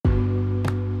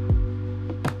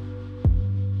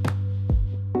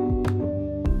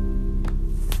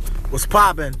What's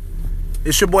poppin'?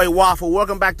 It's your boy Waffle.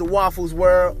 Welcome back to Waffle's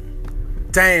World.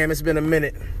 Damn, it's been a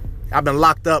minute. I've been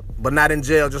locked up, but not in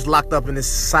jail, just locked up in this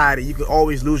society. You can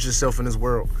always lose yourself in this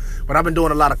world. But I've been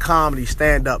doing a lot of comedy,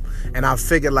 stand-up, and I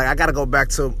figured, like, I gotta go back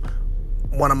to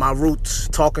one of my roots,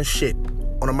 talking shit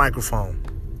on a microphone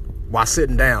while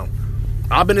sitting down.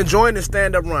 I've been enjoying this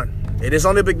stand-up run. It is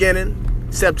only beginning.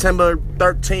 September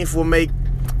 13th will make,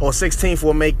 or 16th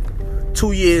will make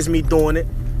 2 years me doing it.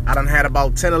 I done had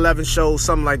about 10, 11 shows,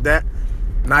 something like that.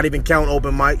 Not even count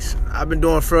open mics. I've been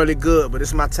doing fairly good, but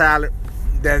it's my talent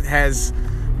that has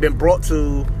been brought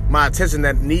to my attention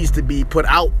that needs to be put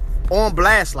out on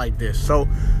blast like this. So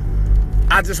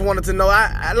I just wanted to know,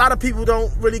 a lot of people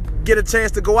don't really get a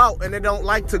chance to go out, and they don't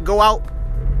like to go out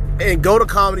and go to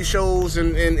comedy shows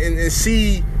and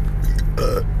see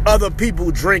other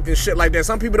people drink and shit like that.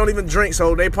 Some people don't even drink,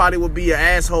 so they probably would be an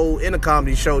asshole in a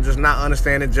comedy show just not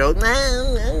understanding jokes.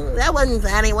 That wasn't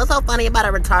funny. What's so funny about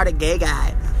a retarded gay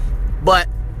guy? But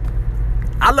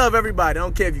I love everybody. I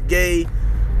don't care if you're gay,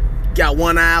 got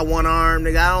one eye, one arm,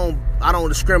 nigga. I don't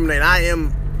discriminate.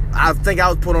 I think I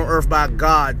was put on earth by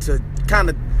God to kind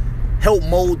of help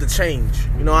mold the change.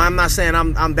 You know, I'm not saying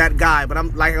I'm that guy, but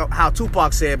I'm like how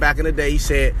Tupac said back in the day. He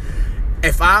said,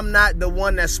 if I'm not the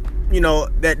one that's, you know,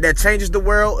 that changes the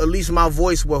world, at least my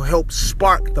voice will help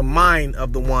spark the mind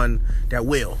of the one that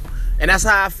will. And that's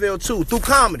how I feel too, through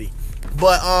comedy.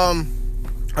 But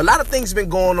a lot of things been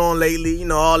going on lately, you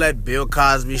know, all that Bill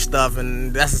Cosby stuff,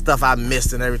 and that's the stuff I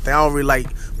missed and everything. I don't really like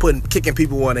kicking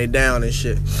people when they down and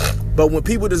shit. But when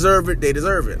people deserve it, they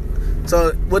deserve it.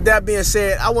 So with that being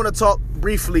said, I want to talk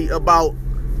briefly about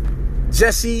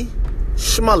Jussie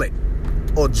Smollett,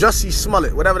 or Jussie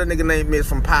Smollett, whatever the nigga name is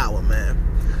from Power, man.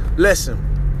 Listen,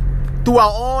 throughout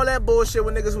all that bullshit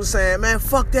when niggas was saying, man,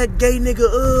 fuck that gay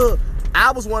nigga,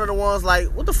 I was one of the ones like,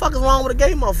 what the fuck is wrong with a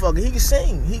gay motherfucker? He can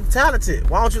sing, he talented.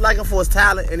 Why don't you like him for his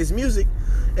talent and his music?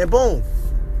 And boom.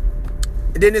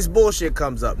 And then this bullshit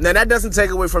comes up. Now, that doesn't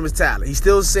take away from his talent. He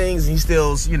still sings, he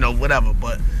still, you know, whatever.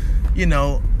 But, you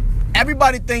know,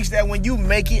 everybody thinks that when you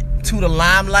make it to the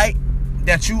limelight,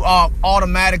 that you are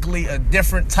automatically a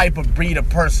different type of breed of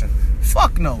person.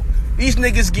 Fuck no. These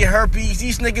niggas get herpes.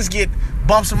 These niggas get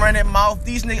bumps around their mouth.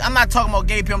 These niggas, I'm not talking about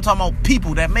gay people. I'm talking about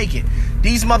people that make it.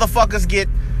 These motherfuckers get,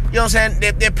 you know what I'm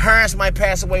saying? Their parents might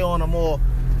pass away on them, or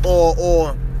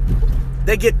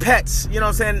they get pets. You know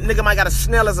what I'm saying? Nigga might got a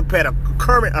snail as a pet, a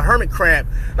hermit crab.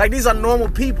 Like, these are normal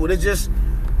people.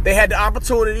 They had the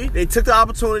opportunity. They took the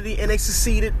opportunity and they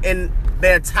succeeded, and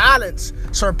their talents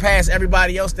surpass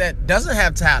everybody else that doesn't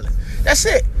have talent. That's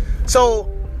it. So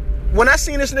when I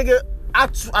seen this nigga, I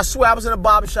swear I was in a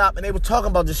barbershop and they were talking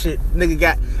about this shit nigga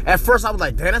got. At first I was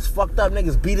like, damn, that's fucked up.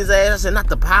 Niggas beat his ass. I said, not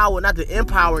the power, not the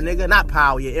empower, nigga. Not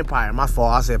power, yeah, empire. My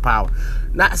fault, I said power.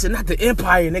 I said, not the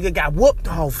empire, nigga got whooped.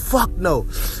 Oh, fuck no.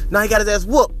 Now he got his ass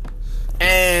whooped.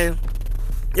 And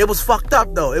it was fucked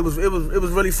up, though. It was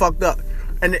really fucked up.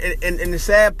 And the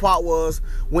sad part was,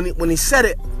 when he said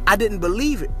it, I didn't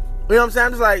believe it. You know what I'm saying?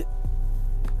 I'm just like,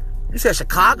 you said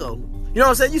Chicago. You know what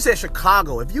I'm saying? You said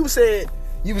Chicago. If you said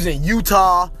you was in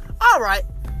Utah, all right.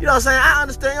 You know what I'm saying? I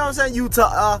understand, you know what I'm saying?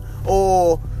 Utah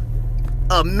or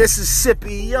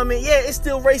Mississippi, you know what I mean? Yeah, it's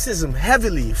still racism,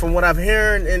 heavily, from what I've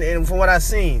heard and from what I've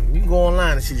seen. You can go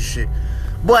online and see this shit.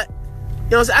 But,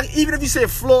 you know what I'm saying? Even if you said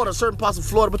Florida, certain parts of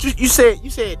Florida, but you said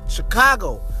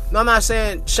Chicago. No, I'm not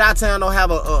saying Chi-Town don't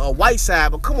have a white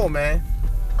side, but come on, man.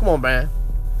 Come on, man.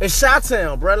 It's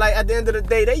Chi-Town, bro. Like, at the end of the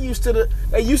day, they used to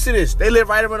this. They live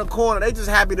right around the corner. They just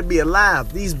happy to be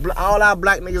alive. All our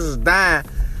black niggas is dying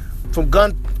from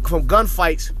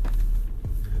gunfights.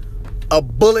 A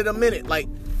bullet a minute, like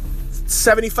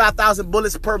 75,000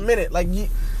 bullets per minute. Like,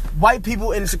 white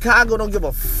people in Chicago don't give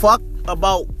a fuck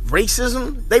about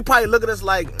racism. They probably look at us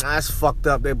like, that's fucked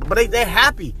up. But they're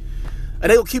happy. And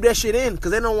they gonna keep that shit in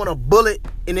because they don't want a bullet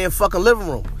in their fucking living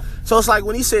room. So it's like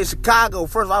when he said Chicago,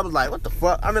 first I was like, what the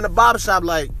fuck? I'm in the barbershop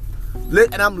like,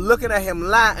 and I'm looking at him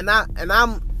lie, and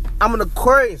I'm an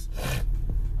Aquarius.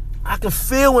 I can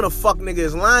feel when a fuck nigga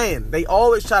is lying. They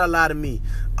always try to lie to me.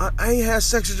 I ain't had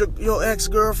sex with your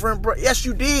ex-girlfriend, bro. Yes,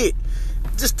 you did.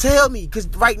 Just tell me, because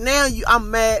right now I'm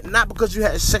mad, not because you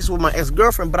had sex with my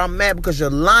ex-girlfriend, but I'm mad because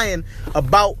you're lying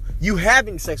about you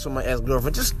having sex with my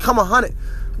ex-girlfriend. Just come 100.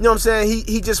 You know what I'm saying?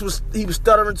 He was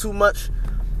stuttering too much.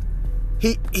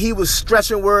 He was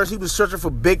stretching words. He was searching for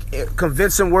big,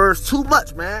 convincing words. Too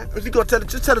much, man. If you gonna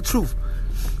just tell the truth.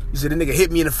 You said the nigga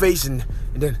hit me in the face, and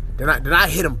then I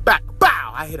hit him back.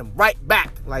 Bow! I hit him right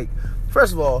back. Like,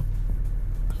 first of all,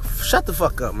 shut the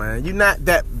fuck up, man. You're not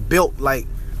that built. Like,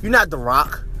 you're not The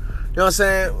Rock. You know what I'm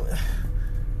saying?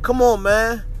 Come on,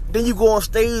 man. Then you go on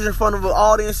stage in front of an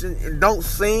audience and don't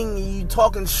sing, and you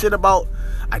talking shit about,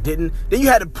 I didn't. Then you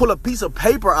had to pull a piece of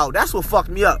paper out. That's what fucked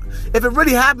me up. If it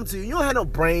really happened to you, you don't have no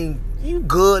brain. You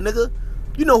good, nigga.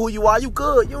 You know who you are. You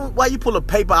good. Why you pull a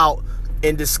paper out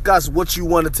and discuss what you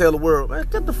want to tell the world? Man,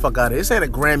 get the fuck out of here. This ain't a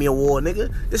Grammy Award,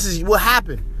 nigga. This is what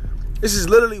happened. This is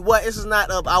literally what. This is not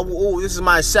this is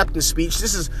my acceptance speech.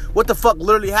 This is what the fuck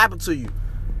literally happened to you.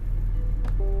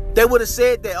 They would have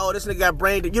said that, oh, this nigga got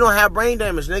brain damage. You don't have brain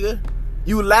damage, nigga.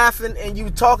 You laughing and you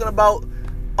talking about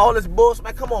all this bullshit.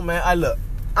 Man, come on, man. Look,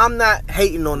 I'm not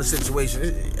hating on the situation.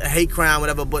 It's a hate crime,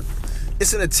 whatever, but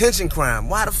it's an attention crime.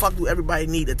 Why the fuck do everybody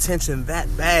need attention that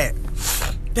bad?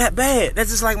 That bad.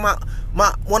 That's just like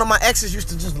one of my exes used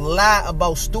to just lie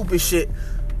about stupid shit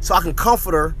so I can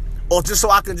comfort her, or just so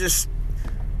I can just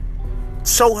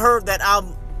show her that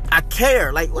I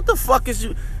care. Like, what the fuck is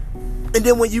you? And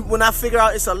then when I figure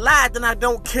out it's a lie, then I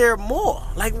don't care more.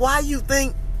 Like, why you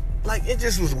think? Like, it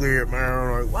just was weird,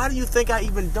 man. Like, why do you think I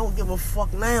even don't give a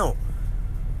fuck now?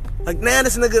 Like, now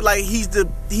this nigga, like, he's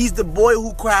the boy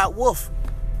who cried wolf.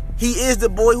 He is the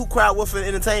boy who cried wolf in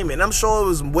entertainment. And I'm sure it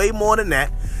was way more than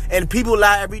that. And people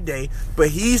lie every day. But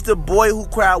he's the boy who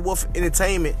cried wolf in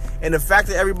entertainment. And the fact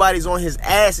that everybody's on his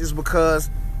ass is because,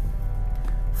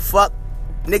 fuck,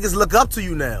 niggas look up to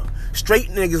you now. Straight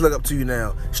niggas look up to you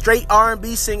now. Straight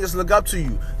R&B singers look up to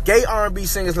you. Gay R&B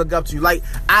singers look up to you. Like,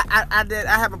 I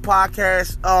have a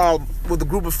podcast with a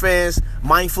group of fans,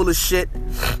 Mindful of Shit,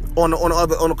 on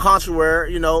the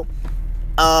contrary, you know.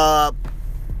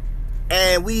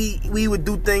 And we would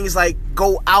do things like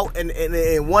go out and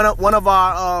one of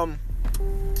our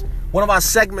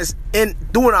segments in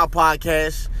doing our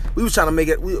podcast, we was trying to make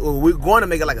it. We're going to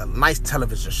make it like a nice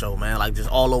television show, man. Like, just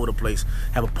all over the place.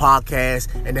 Have a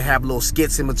podcast and then have little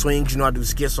skits in between. 'Cause you know I do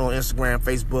skits on Instagram,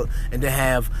 Facebook, and then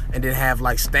have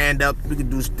like stand up. We could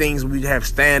do things. We have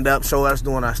stand up. Show us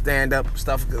doing our stand up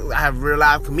stuff. I have real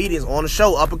live comedians on the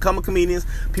show, up and coming comedians,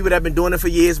 people that have been doing it for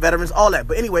years, veterans, all that.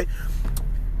 But anyway,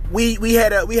 we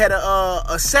had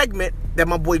a segment that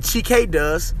my boy Chike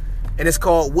does. And it's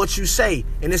called What You Say.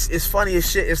 And it's funny as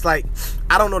shit. It's like,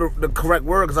 I don't know the correct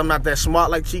word because I'm not that smart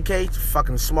like GK.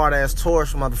 Fucking smart ass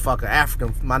Taurus motherfucker.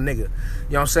 African, my nigga. You know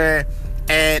what I'm saying?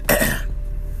 And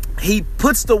he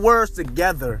puts the words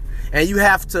together and you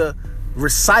have to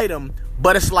recite them,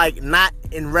 but it's like not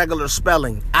in regular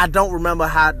spelling. I don't remember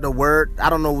how the word,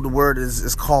 I don't know what the word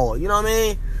is called. You know what I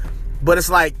mean? But it's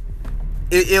like,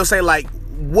 it'll say like,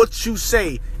 what you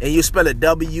say, and you spell it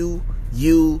WUCHOO.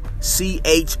 You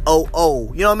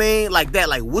know what I mean? Like that,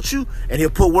 like what you, and he'll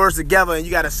put words together and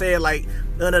you gotta say it like,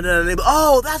 no.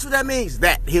 Oh, that's what that means.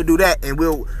 That he'll do that, and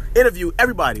we'll interview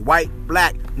everybody: white,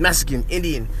 black, Mexican,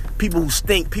 Indian, people who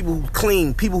stink, people who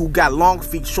clean, people who got long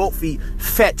feet, short feet,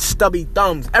 fat, stubby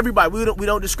thumbs. Everybody, we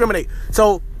don't discriminate.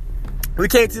 So we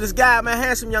came to this guy, man,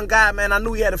 handsome young guy, man. I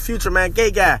knew he had a future, man,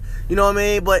 gay guy. You know what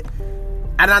I mean?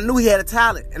 And I knew he had a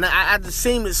talent. And I just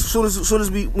seen it as soon as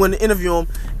we went to interview him.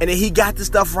 And then he got this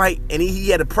stuff right. And he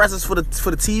had a presence for the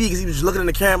TV because he was just looking in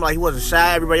the camera like he wasn't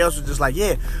shy. Everybody else was just like,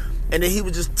 yeah. And then he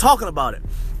was just talking about it.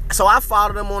 So I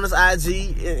followed him on his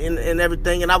IG and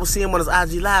everything. And I was seeing him on his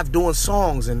IG Live doing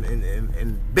songs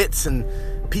and bits and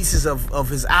pieces of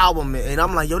his album. And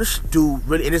I'm like, yo, this dude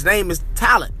really... And his name is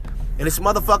Talent. And this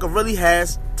motherfucker really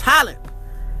has talent.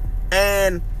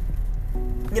 And,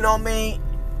 you know what I mean?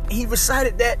 He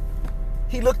recited that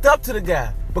he looked up to the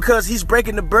guy because he's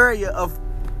breaking the barrier of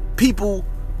people.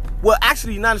 Well,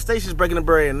 actually, the United States is breaking the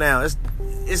barrier now.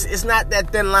 It's not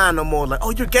that thin line no more. Like,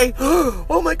 oh, you're gay?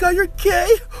 Oh my God, you're gay?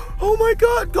 Oh my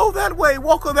God, go that way.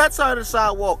 Walk on that side of the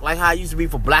sidewalk. Like how it used to be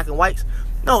for black and whites.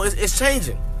 No, it's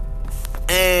changing.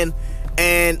 And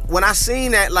when I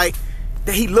seen that, like,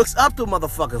 that he looks up to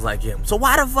motherfuckers like him. So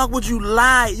why the fuck would you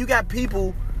lie? You got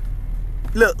people...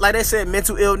 Look, like they said,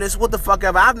 mental illness, what the fuck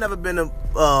ever. I've never been a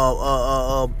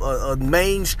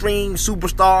mainstream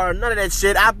superstar, none of that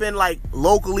shit. I've been, like,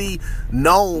 locally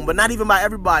known, but not even by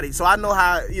everybody. So I know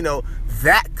how, you know,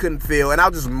 that couldn't feel. And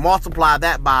I'll just multiply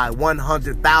that by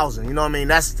 100,000. You know what I mean?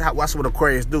 That's what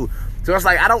Aquarius do. So it's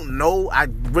like, I don't know. I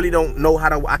really don't know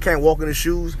I can't walk in his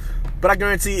shoes. But I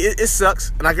guarantee it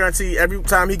sucks. And I guarantee every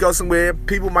time he goes somewhere,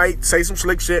 people might say some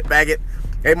slick shit, bag it.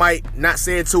 They might not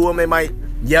say it to him. They might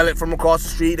yell it from across the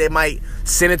street. They might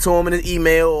send it to him in his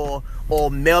email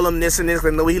or mail him this and this because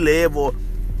they know he live or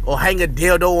hang a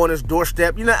dildo on his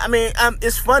doorstep. You know, I mean,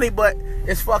 it's funny, but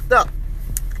it's fucked up.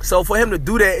 So for him to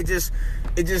do that,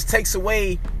 it just takes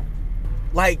away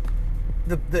like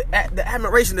the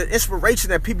admiration, the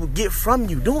inspiration that people get from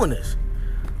you doing this.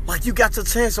 Like, you got your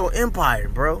chance on Empire,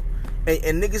 bro,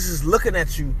 and niggas is looking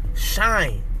at you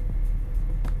shine.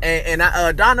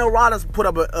 And Donnell Rawlings put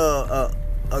up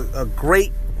a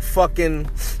great fucking...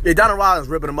 Yeah, Donnell Rawlings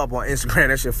ripping him up on Instagram.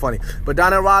 That shit funny. But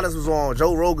Donnell Rawlings was on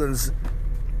Joe Rogan's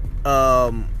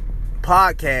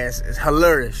podcast. It's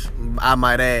hilarious, I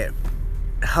might add.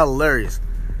 Hilarious.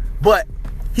 But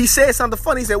he said something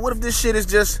funny. He said, what if this shit is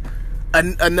just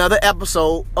another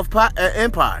episode of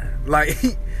Empire? Like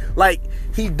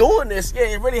he doing this. Yeah,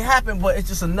 it really happened, but it's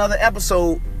just another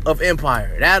episode of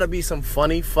Empire. That'll be some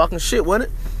funny fucking shit,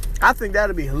 wouldn't it? I think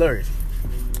that'll be hilarious.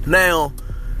 Now,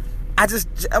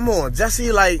 I'm on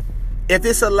Jesse. Like, if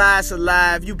it's a lie, it's a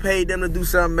lie. If you paid them to do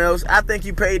something else, I think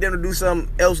you paid them to do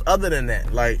something else other than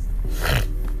that. Like,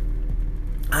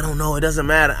 I don't know. It doesn't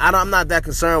matter. I'm not that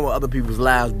concerned with other people's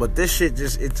lives, but this shit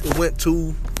just it went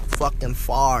too fucking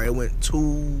far. It went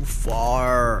too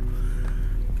far.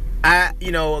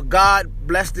 God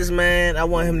bless this man. I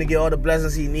want him to get all the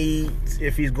blessings he needs.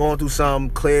 If he's going through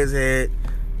something, clear his head.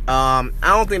 I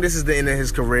don't think this is the end of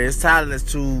his career. His talent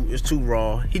is too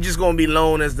raw. He just gonna be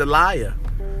known as the liar.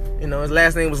 His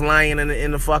last name was Lion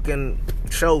in the fucking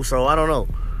show, so I don't know.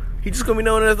 He just gonna be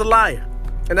known as the liar,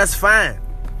 and that's fine.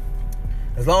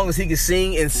 As long as he can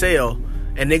sing and sell,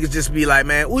 and niggas just be like,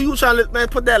 man, who you trying to, man,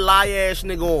 put that lie ass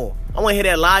nigga on. I want to hear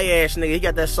that lie ass nigga. He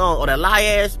got that song, or that lie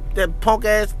ass, that punk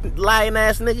ass, lying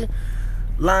ass nigga,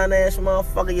 lying ass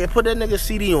motherfucker. Yeah, put that nigga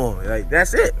CD on. Like,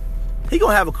 that's it. He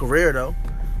gonna have a career though,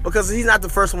 because he's not the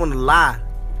first one to lie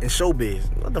in showbiz.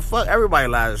 What the fuck? Everybody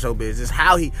lies in showbiz. It's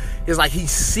how it's like he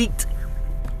seeked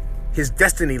his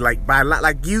destiny, like by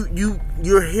like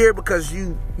you're here because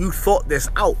you thought this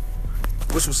out,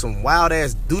 which was some wild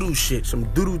ass doodoo shit, some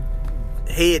doodoo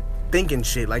head thinking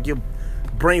shit, like your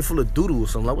brain full of doodoo or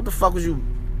something. Like, what the fuck was you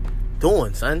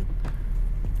doing, son?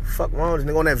 Fuck wrong with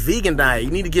this nigga on that vegan diet?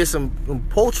 You need to get some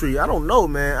poultry. I don't know,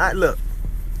 man. Look,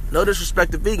 no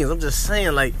disrespect to vegans. I'm just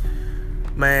saying, like,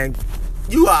 man,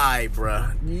 you alright,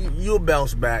 bruh. You'll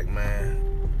bounce back,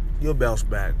 man. You'll bounce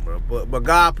back, bro. But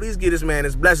God, please give this man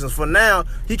his blessings. For now,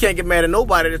 he can't get mad at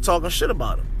nobody that's talking shit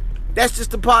about him. That's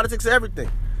just the politics of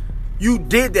everything. You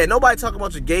did that. Nobody talking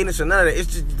about your gayness or none of that.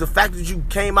 It's just the fact that you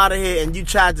came out of here and you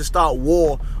tried to start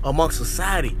war amongst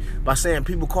society by saying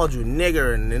people called you a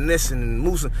nigger and this and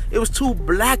Musa. It was two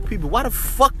black people. Why the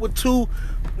fuck would two,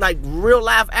 like, real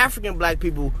life African black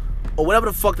people or whatever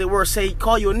the fuck they were say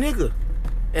call you a nigger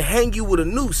and hang you with a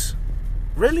noose?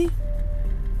 Really?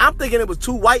 I'm thinking it was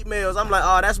two white males. I'm like,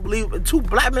 oh, that's believable. Two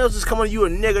black males just coming to you a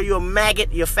nigger, you a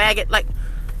maggot, you a faggot. Like,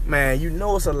 man, you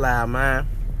know it's a lie, man.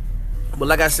 But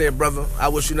like I said, brother, I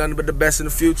wish you nothing but the best in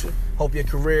the future. Hope your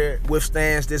career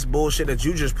withstands this bullshit that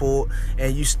you just pulled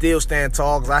and you still stand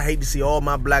tall, because I hate to see all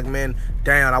my black men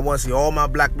down. I want to see all my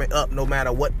black men up no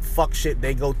matter what fuck shit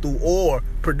they go through or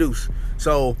produce.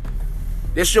 So,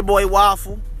 this your boy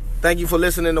Waffle. Thank you for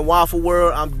listening to Waffle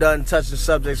World. I'm done touching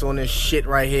subjects on this shit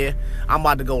right here. I'm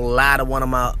about to go lie to one of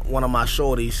my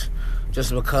shorties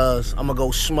just because I'm going to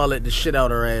go smell it the shit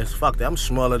out her ass. Fuck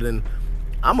that.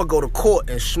 I'm going to go to court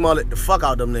and smell it the fuck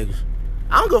out them niggas.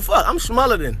 I don't give a fuck. I'm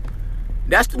smelling.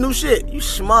 That's the new shit. You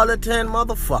smell it 10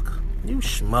 motherfucker. You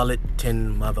smell it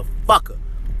 10 motherfucker.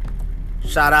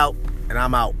 Shout out, and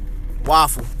I'm out.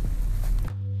 Waffle.